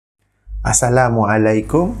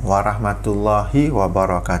Assalamualaikum warahmatullahi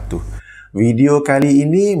wabarakatuh. Video kali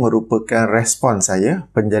ini merupakan respon saya,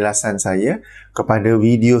 penjelasan saya kepada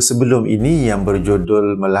video sebelum ini yang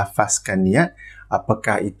berjudul melafazkan niat.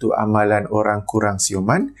 Apakah itu amalan orang kurang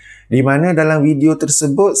siuman? Di mana dalam video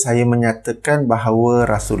tersebut saya menyatakan bahawa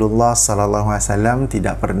Rasulullah SAW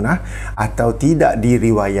tidak pernah atau tidak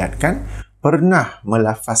diriwayatkan pernah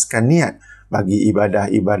melafazkan niat bagi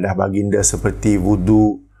ibadah-ibadah baginda seperti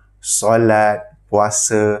wudu, solat,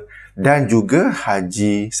 puasa dan juga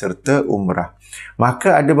haji serta umrah.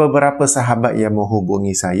 Maka ada beberapa sahabat yang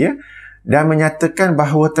menghubungi saya dan menyatakan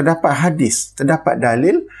bahawa terdapat hadis, terdapat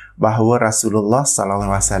dalil bahawa Rasulullah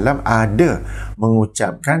SAW ada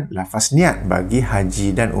mengucapkan lafaz niat bagi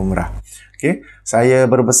haji dan umrah. Okay. Saya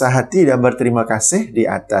berbesar hati dan berterima kasih di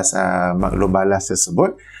atas maklum balas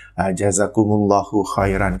tersebut. Jazakumullahu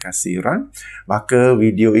khairan kasiran. Maka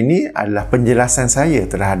video ini adalah penjelasan saya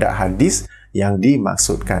terhadap hadis yang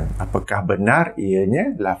dimaksudkan. Apakah benar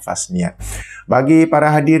ianya lafaz niat? Bagi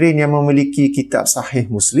para hadirin yang memiliki kitab Sahih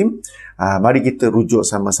Muslim, mari kita rujuk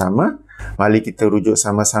sama-sama. Mari kita rujuk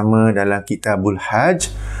sama-sama dalam Kitabul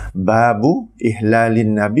Hajj, Babu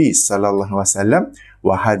Ihlalin Nabi sallallahu alaihi wasallam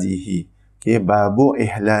wa hajihi. Okay, Babu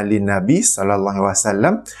Ihlalin Nabi sallallahu alaihi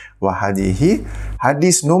wasallam wa hajihi.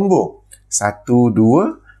 Hadis nombor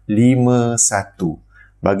 1251.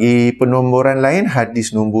 Bagi penomboran lain, hadis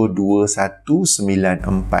nombor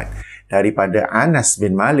 2194 daripada Anas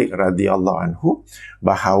bin Malik radhiyallahu anhu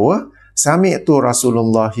bahawa sami'tu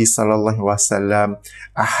Rasulullah sallallahu alaihi wasallam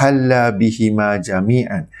ahalla bihima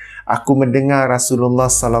jami'an. Aku mendengar Rasulullah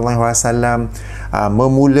sallallahu alaihi wasallam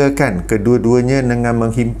memulakan kedua-duanya dengan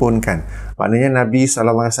menghimpunkan. Maknanya Nabi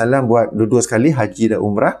sallallahu alaihi wasallam buat dua-dua sekali haji dan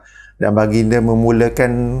umrah, dan baginda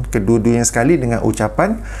memulakan kedua-duanya sekali dengan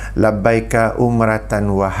ucapan labbaika umratan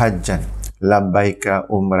wa hajjan. Labbaika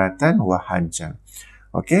umratan wa hajjan.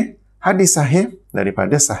 Okey, hadis sahih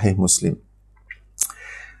daripada Sahih Muslim.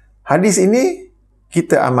 Hadis ini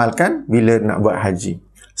kita amalkan bila nak buat haji.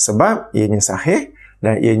 Sebab ianya sahih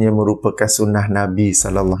dan ianya merupakan sunnah Nabi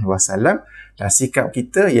sallallahu alaihi wasallam, dan sikap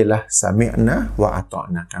kita ialah sami'na wa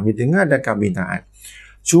ata'na. Kami dengar dan kami taat.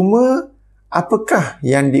 Cuma apakah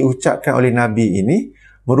yang diucapkan oleh Nabi ini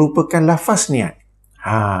merupakan lafaz niat?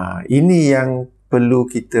 Ini yang perlu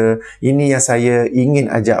kita, ini yang saya ingin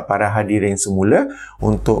ajak para hadirin semula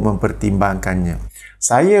untuk mempertimbangkannya.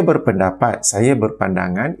 Saya berpendapat, saya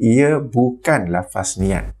berpandangan ia bukan lafaz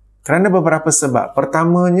niat. Kerana beberapa sebab.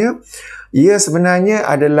 Pertamanya, ia sebenarnya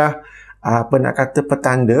adalah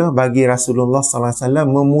petanda bagi Rasulullah SAW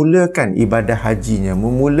memulakan ibadah hajinya,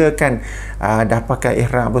 memulakan dah pakai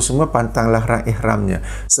ihram apa semua, pantang lahrak ihramnya.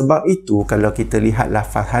 Sebab itu kalau kita lihat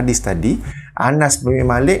lafaz hadis tadi, Anas bin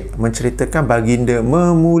Malik menceritakan baginda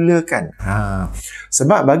memulakan.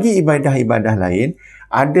 Sebab bagi ibadah-ibadah lain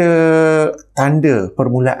ada tanda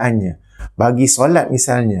permulaannya. Bagi solat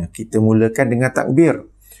misalnya, kita mulakan dengan takbir.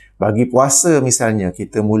 Bagi puasa misalnya,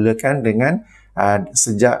 kita mulakan dengan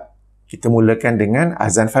kita mulakan dengan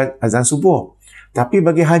azan subuh. Tapi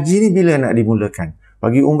bagi haji ni bila nak dimulakan?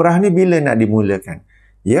 Bagi umrah ni bila nak dimulakan?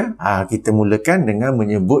 Ya, kita mulakan dengan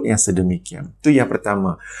menyebut yang sedemikian. Itu yang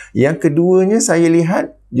pertama. Yang keduanya saya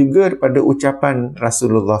lihat juga pada ucapan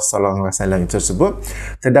Rasulullah SAW tersebut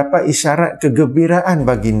terdapat isyarat kegembiraan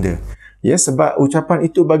baginda. Ya, sebab ucapan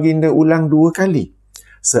itu baginda ulang 2 kali.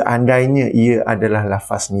 Seandainya ia adalah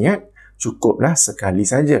lafaz niat, cukuplah sekali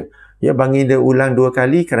saja. Ya, baginda ulang 2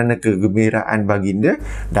 kali kerana kegembiraan baginda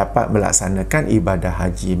dapat melaksanakan ibadah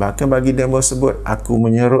haji. Bahkan baginda bersebut, aku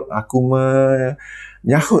menyahut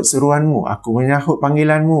seruanmu, aku menyahut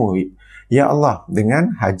panggilanmu, ya Allah,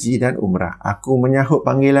 dengan haji dan umrah. Aku menyahut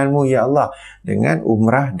panggilanmu, ya Allah, dengan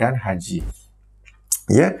umrah dan haji.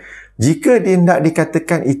 Ya, jika hendak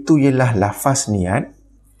dikatakan itu ialah lafaz niat,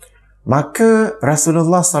 maka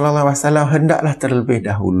Rasulullah SAW hendaklah terlebih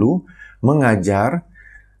dahulu mengajar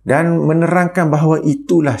dan menerangkan bahawa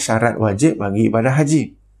itulah syarat wajib bagi ibadah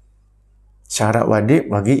haji. Syarat wajib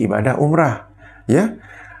bagi ibadah umrah. Ya.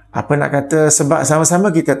 Apa nak kata, sebab sama-sama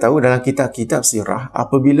kita tahu dalam kitab-kitab sirah,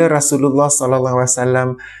 apabila Rasulullah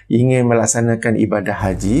SAW ingin melaksanakan ibadah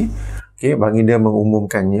haji, baginda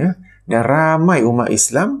mengumumkannya, dan ramai umat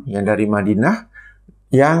Islam yang dari Madinah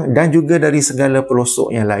dan juga dari segala pelosok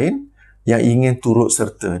yang lain yang ingin turut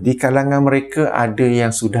serta. Di kalangan mereka ada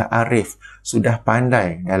yang sudah arif, sudah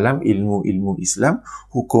pandai dalam ilmu-ilmu Islam,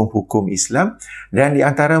 hukum-hukum Islam, dan di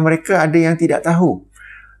antara mereka ada yang tidak tahu.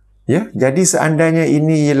 Ya, jadi seandainya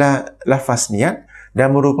ini ialah lafaz niat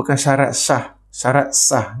dan merupakan syarat sah syarat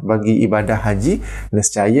sah bagi ibadah haji,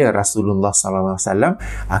 nescaya Rasulullah SAW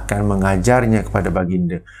akan mengajarnya kepada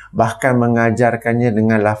baginda. Bahkan mengajarkannya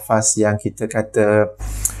dengan lafaz yang kita kata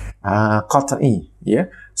qat'i, ya.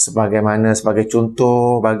 Sebagai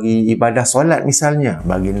contoh bagi ibadah solat misalnya,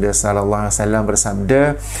 baginda SAW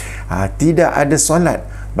bersabda, tidak ada solat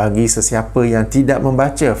bagi sesiapa yang tidak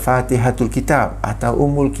membaca Fatihatul Kitab atau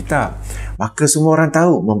Ummul Kitab. Maka semua orang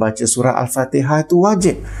tahu membaca surah Al-Fatihah itu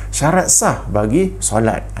wajib, syarat sah bagi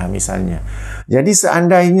solat, misalnya. Jadi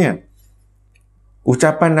seandainya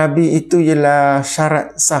ucapan Nabi itu ialah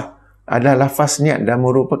syarat sah, adalah lafaz niat dan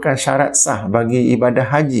merupakan syarat sah bagi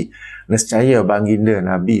ibadah haji, nescaya baginda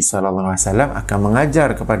Nabi SAW akan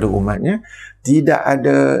mengajar kepada umatnya tidak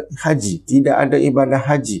ada haji, tidak ada ibadah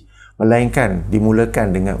haji, melainkan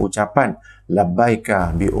dimulakan dengan ucapan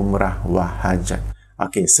labbaika bi umrah wa hajat.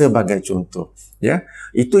 Okey, sebagai contoh, ya.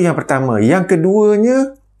 Itu yang pertama. Yang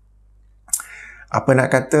keduanya,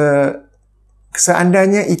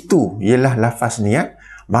 seandainya itu ialah lafaz niat,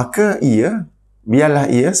 maka biarlah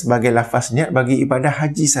ia sebagai lafaz niat bagi ibadah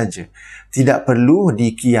haji saja. Tidak perlu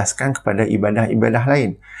dikiaskan kepada ibadah-ibadah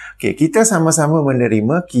lain. Okey, kita sama-sama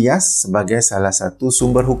menerima kias sebagai salah satu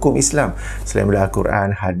sumber hukum Islam. Selain daripada Al-Quran,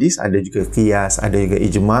 hadis, ada juga kias, ada juga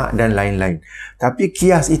ijma' dan lain-lain. Tapi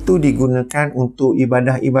kias itu digunakan untuk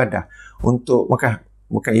ibadah-ibadah,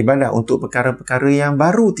 bukan ibadah, untuk perkara-perkara yang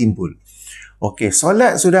baru timbul. Okey,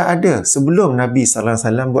 solat sudah ada sebelum Nabi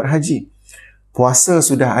SAW buat haji. Puasa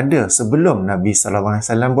sudah ada sebelum Nabi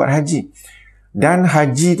SAW buat haji. Dan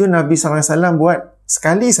haji tu Nabi SAW buat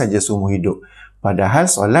sekali saja seumur hidup. Padahal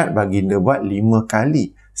solat baginda buat 5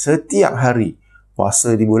 kali setiap hari.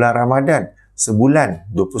 Puasa di bulan Ramadan, sebulan,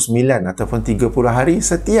 29 ataupun 30 hari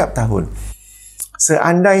setiap tahun.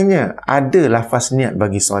 Seandainya ada lafaz niat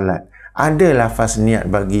bagi solat, ada lafaz niat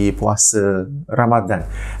bagi puasa Ramadan,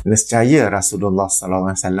 nescaya Rasulullah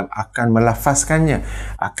SAW akan melafazkannya,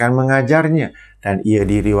 akan mengajarnya, dan ia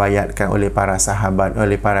diriwayatkan oleh para sahabat,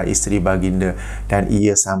 oleh para isteri baginda, dan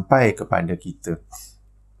ia sampai kepada kita.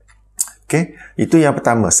 Okey, itu yang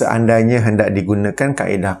pertama, seandainya hendak digunakan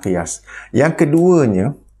kaedah qiyas. Yang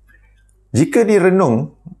keduanya, jika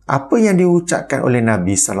direnung, apa yang diucapkan oleh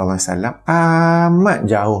Nabi SAW amat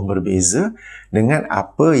jauh berbeza dengan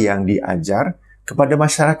apa yang diajar kepada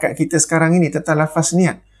masyarakat kita sekarang ini tentang lafaz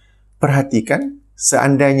niat. Perhatikan,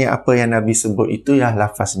 seandainya apa yang Nabi sebut itu ialah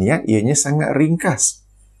lafaz niat, ianya sangat ringkas,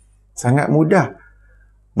 sangat mudah.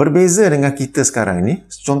 Berbeza dengan kita sekarang ini.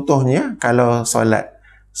 Contohnya, kalau solat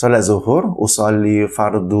zuhur, usalli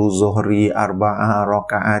fardu zuhri arba'ah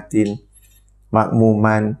raka'atin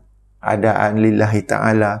makmuman adaan lillahi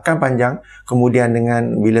ta'ala, kan panjang. Kemudian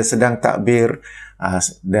dengan bila sedang takbir,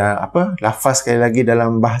 lafaz sekali lagi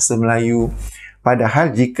dalam bahasa Melayu. Padahal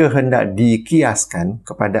jika hendak dikiaskan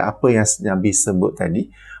kepada apa yang Nabi sebut tadi,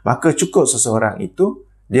 maka cukup seseorang itu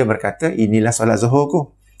dia berkata, inilah solat zuhur aku,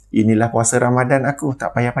 inilah puasa Ramadan aku,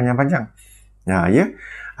 tak payah panjang-panjang.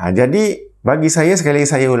 Jadi bagi saya, sekali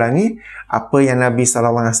lagi saya ulangi, apa yang Nabi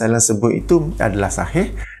SAW sebut itu adalah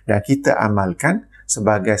sahih dan kita amalkan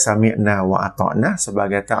sebagai sami'na wa ata'na,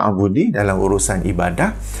 sebagai ta'abudi dalam urusan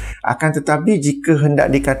ibadah. Akan tetapi jika hendak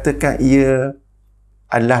dikatakan ia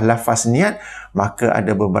adalah lafaz niat, maka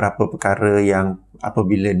ada beberapa perkara yang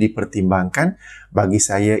apabila dipertimbangkan, bagi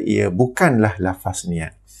saya ia bukanlah lafaz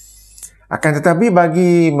niat. Akan tetapi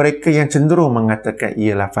bagi mereka yang cenderung mengatakan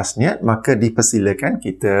ia lafaz niat, maka dipersilakan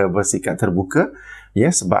kita bersikap terbuka, ya,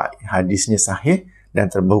 sebab hadisnya sahih dan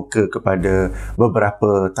terbuka kepada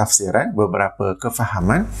beberapa tafsiran, beberapa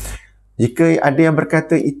kefahaman. Jika ada yang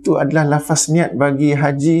berkata itu adalah lafaz niat bagi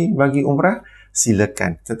haji, bagi umrah,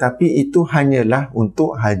 silakan. Tetapi itu hanyalah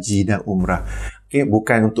untuk haji dan umrah. Okay,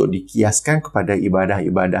 bukan untuk dikiaskan kepada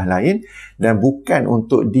ibadah-ibadah lain dan bukan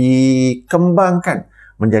untuk dikembangkan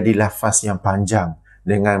menjadi lafaz yang panjang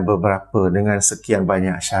dengan sekian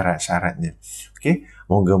banyak syarat-syaratnya. Okey,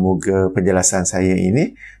 moga-moga penjelasan saya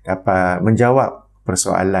ini dapat menjawab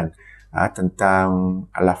persoalan tentang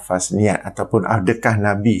lafaz niat, ataupun adakah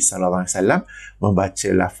Nabi SAW membaca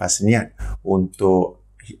lafaz niat untuk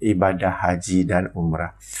ibadah haji dan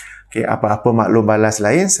umrah. Okey, apa-apa maklum balas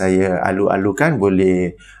lain saya alu-alukan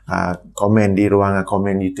boleh komen di ruangan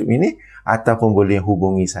komen YouTube ini, ataupun boleh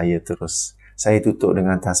hubungi saya terus. Saya tutup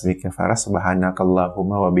dengan tasbih kafarah.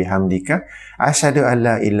 Subhanakallahumma wa bihamdika asyhadu an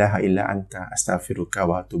la ilaha illa anta astaghfiruka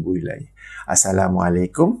wa atubu ilaik.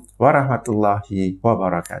 Assalamualaikum warahmatullahi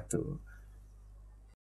wabarakatuh.